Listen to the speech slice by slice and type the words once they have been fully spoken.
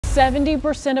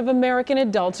70% of American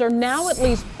adults are now at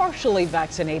least partially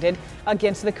vaccinated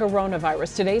against the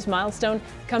coronavirus. Today's milestone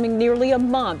coming nearly a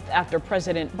month after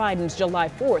President Biden's July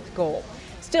 4th goal.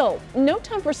 Still, no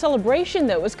time for celebration,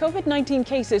 though, as COVID-19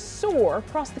 cases soar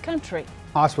across the country.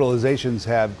 Hospitalizations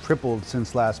have tripled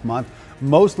since last month,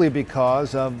 mostly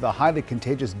because of the highly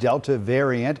contagious Delta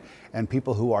variant and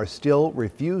people who are still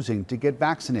refusing to get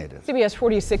vaccinated. CBS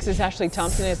 46's Ashley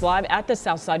Thompson is live at the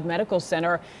Southside Medical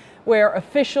Center, where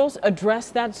officials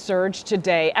addressed that surge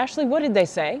today. Ashley, what did they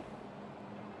say?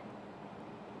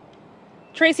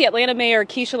 Tracy, Atlanta Mayor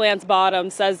Keisha Lance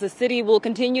Bottoms says the city will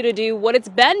continue to do what it's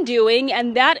been doing,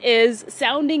 and that is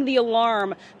sounding the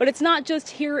alarm. But it's not just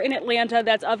here in Atlanta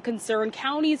that's of concern.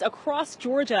 Counties across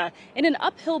Georgia in an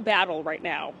uphill battle right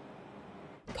now.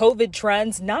 COVID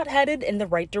trends not headed in the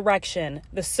right direction.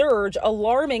 The surge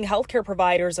alarming healthcare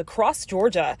providers across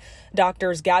Georgia.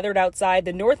 Doctors gathered outside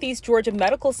the Northeast Georgia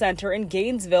Medical Center in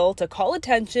Gainesville to call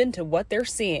attention to what they're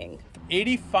seeing.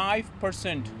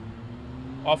 85%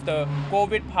 of the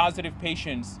COVID positive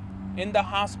patients in the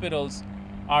hospitals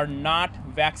are not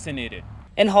vaccinated.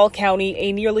 In Hall County,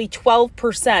 a nearly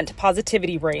 12%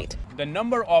 positivity rate. The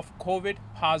number of COVID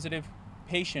positive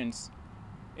patients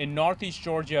in Northeast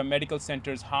Georgia Medical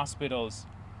Center's hospitals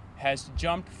has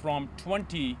jumped from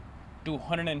 20 to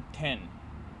 110,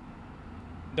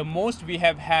 the most we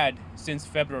have had since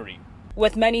February.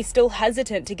 With many still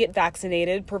hesitant to get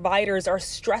vaccinated, providers are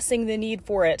stressing the need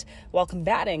for it while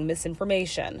combating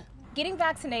misinformation. Getting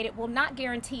vaccinated will not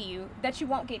guarantee you that you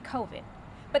won't get COVID.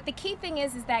 But the key thing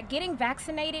is that getting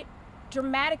vaccinated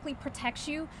dramatically protects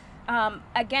you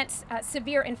against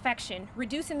severe infection,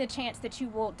 reducing the chance that you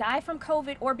will die from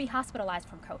COVID or be hospitalized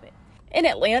from COVID. In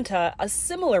Atlanta, a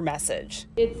similar message.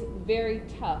 It's very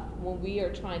tough when we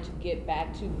are trying to get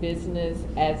back to business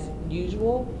as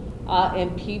usual,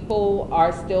 and people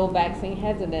are still vaccine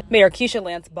hesitant. Mayor Keisha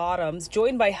Lance Bottoms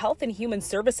joined by Health and Human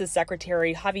Services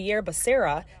Secretary Javier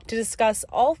Becerra to discuss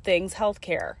all things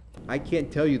healthcare. I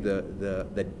can't tell you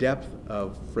the depth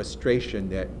of frustration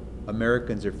that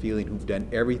Americans are feeling who've done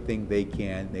everything they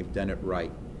can, they've done it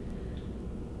right.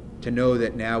 To know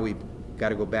that now we've got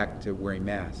to go back to wearing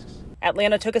masks.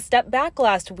 Atlanta took a step back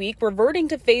last week, reverting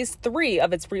to phase 3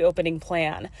 of its reopening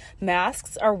plan.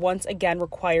 Masks are once again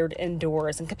required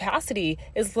indoors, and capacity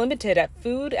is limited at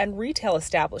food and retail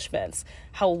establishments.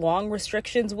 How long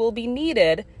restrictions will be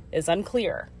needed is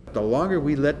unclear. The longer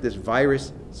we let this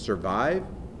virus survive,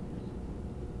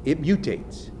 it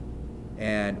mutates.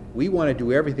 And we want to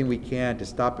do everything we can to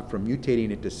stop it from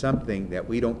mutating into something that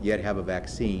we don't yet have a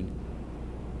vaccine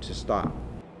to stop.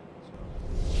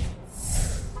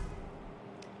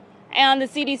 And the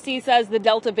CDC says the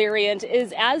Delta variant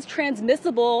is as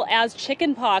transmissible as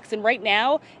chickenpox, and right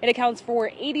now it accounts for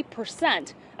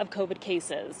 80% of COVID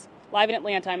cases. Live in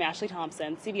Atlanta, I'm Ashley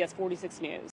Thompson, CBS 46 News.